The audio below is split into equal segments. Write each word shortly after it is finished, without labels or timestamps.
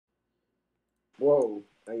Whoa,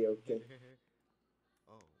 are you okay?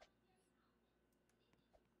 Oh,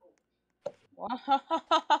 What?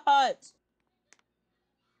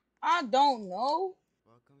 I don't know.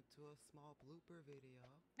 welcome to a small blooper video.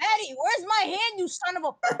 Maddie, where's my hand, you son of a...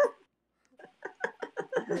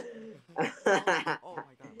 Oh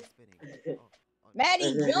my god, we're spinning. Oh, oh no.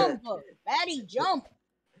 Maddie, jump! Maddie, jump!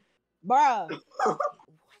 Bruh. What?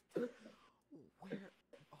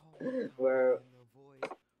 Where? Oh my god, we're Well, in the void.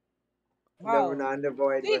 no, we're Bro. not in the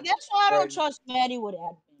void. See, that's why I We're don't trust Maddie with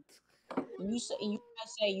admin. What You is say going you on?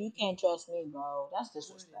 guys say you can't trust me, bro. That's What is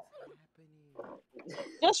disrespectful. happening?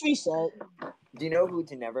 Just reset. Do you know who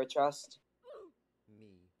to never trust? Me.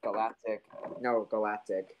 Galactic. No,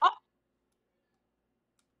 Galactic.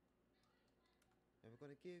 Never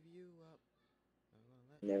gonna give you up.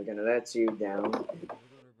 Never gonna let you down Never gonna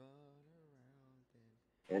run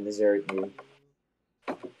around and desert you.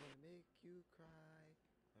 Never gonna make you cry.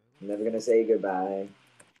 Never gonna say goodbye.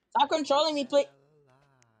 Stop controlling me, please. Tell a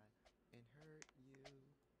lie and hurt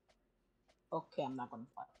you. Okay, I'm not gonna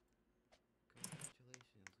fight.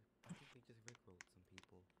 Congratulations. I think we just rickrolled some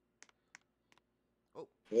people. Oh.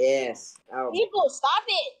 Yes. Oh. People, stop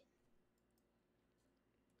it!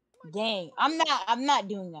 Dang, I'm not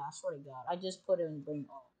doing that. I swear to God, I just put it in bring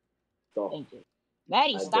all. Stop. Thank you,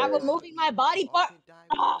 Maddie. I Stop did. removing my body Y'all part. can die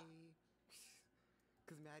Ah! with me.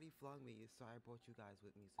 Cause Maddie flung me, so I brought you guys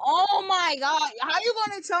with me. So Oh my God, how you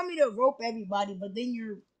gonna tell me to rope everybody, but then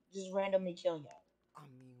you're just randomly killing y'all? I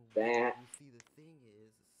mean, That. you see, the thing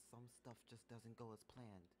is, some stuff just doesn't go as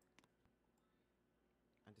planned.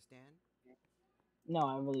 Understand? No,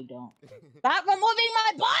 I really don't. Stop removing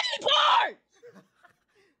my body part!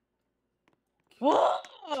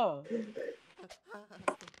 Ah!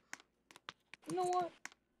 You know what?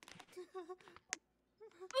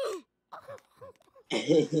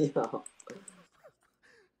 Yo.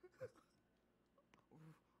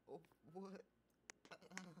 Oh, what?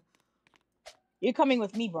 You're coming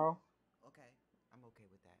with me, bro. Okay, I'm okay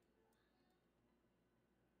with that.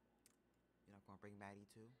 You're not gonna bring Maddie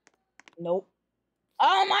too? Nope.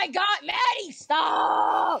 Oh my God, Maddie,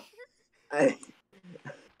 stop!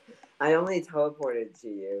 I only teleported to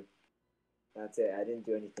you. That's it. I didn't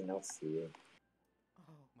do anything else to you.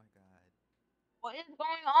 Oh my god. What is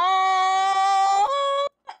going on?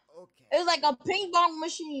 Okay. It's like a ping pong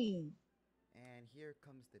machine. And here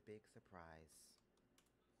comes the big surprise.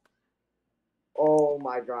 Oh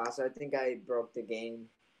my gosh! I think I broke the game.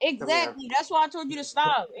 Exactly. That's why I told you to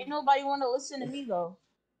stop. Ain't nobody want to listen to me though.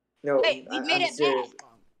 No, Wait, we made I'm it serious. back.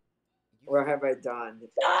 What have I done?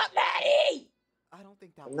 Stop, Maddie. I don't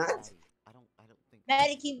think that I'm was not. Maddie. I don't think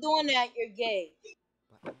Maddie, keep doing that. You're gay.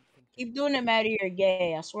 But I don't think that Keep was doing it, Maddie. You're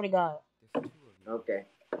gay. I swear to God. There's two of you. Okay.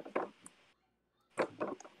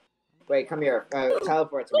 Wait, come here.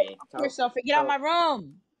 Teleport to me. Yourself and get out of my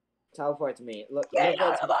room. Teleport to me. Look. Get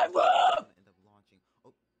out of my room. End up launching.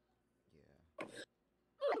 Oh,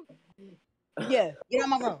 yeah. Yeah, get out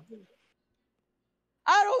of my room.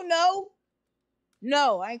 I don't know.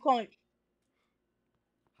 No, I ain't calling.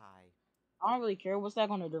 Hi. I don't really care. What's that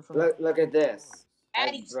gonna do for me? Look at this.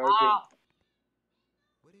 Maddie, I've broken. stop.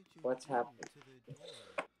 What did you What's do happened? to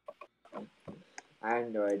the door? I have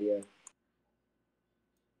no idea.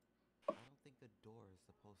 I don't think a door is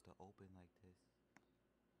supposed to open like this.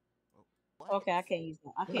 Oh, what? Okay, I can't use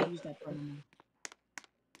that. I can't use that for anymore.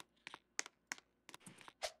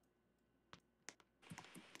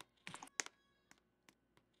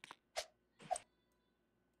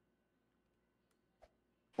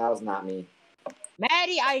 That was not me.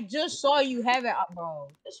 Maddie, I just saw you have it, bro.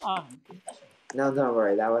 It's fine. No, don't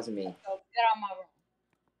worry. That wasn't me. So get out of my room.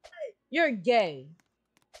 You're gay.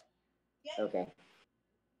 Okay.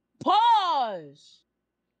 Pause.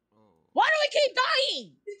 Oh. Why do we keep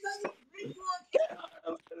dying?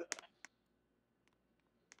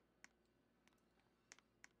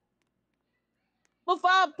 Before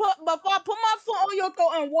I put my foot on your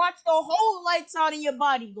throat and watch the whole lights out in your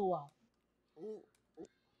body go out. Ooh.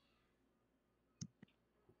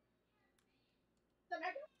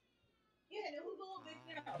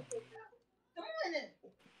 Come on then.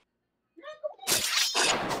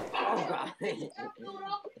 Oh god. You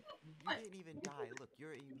didn't even die. Look,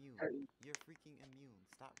 you're immune. You're freaking immune.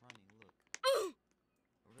 Stop running. Look.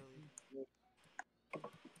 Really?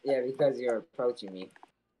 Yeah, because you're approaching me.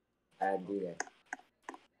 I'd do that.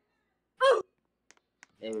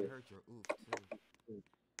 Yeah, I Maybe. heard your oof too.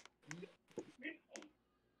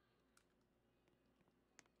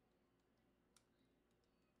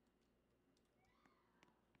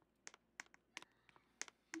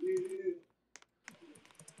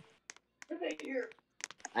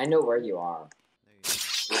 I know where you are. No, you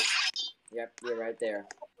don't. Yep, you're right there.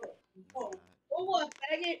 Oh, what,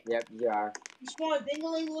 faggot? Yep, you are. You small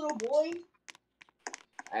dingling little boy?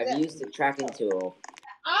 I've used the tracking tool.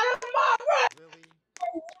 Out of my Really?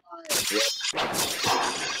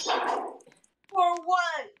 For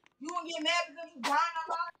what? You gonna get mad because you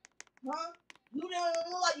dynamite? Huh? You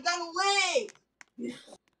didn't look like you got no legs.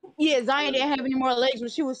 Yeah, Zion didn't have any more legs when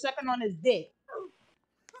she was sucking on his dick.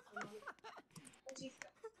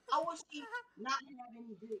 How was she not have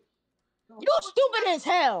any dick? You stupid as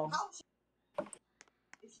hell.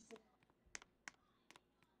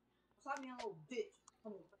 Stop being a little bitch.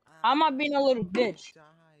 I'm not being a little bitch.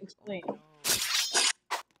 Explain. Oh,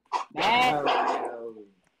 Bad. Oh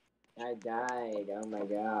no. I died. Oh my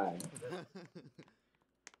god. no.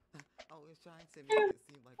 I was trying to make it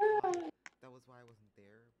seem like that was why I wasn't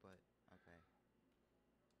there, but okay.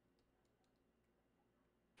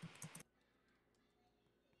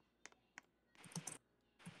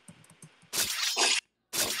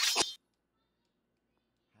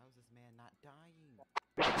 How is this man not dying?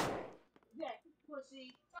 Yeah,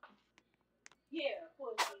 pussy. Yeah,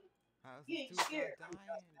 pussy. How is You this ain't dude scared. not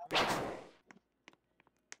dying, bro?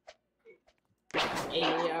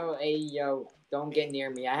 Hey yo, don't get near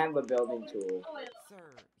me. I have a building tool.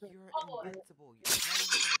 Sir, you're invincible. You're not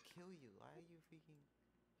even gonna kill you. Why are you freaking?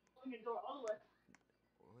 What are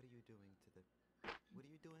you doing to the? What are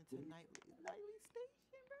you doing to nightly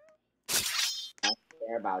station, bro? I don't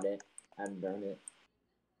care about it. I've done it.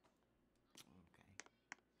 Okay.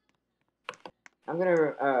 I'm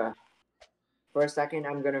gonna for a second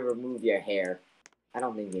I'm gonna remove your hair. I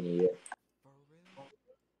don't think you need it. For real?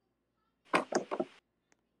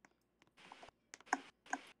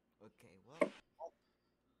 Okay, well,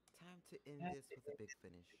 time to end this with a big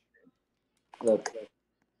finish. Look.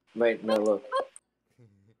 Wait, no, look.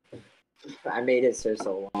 I made it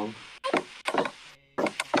so long.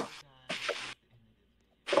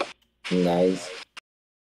 Nice.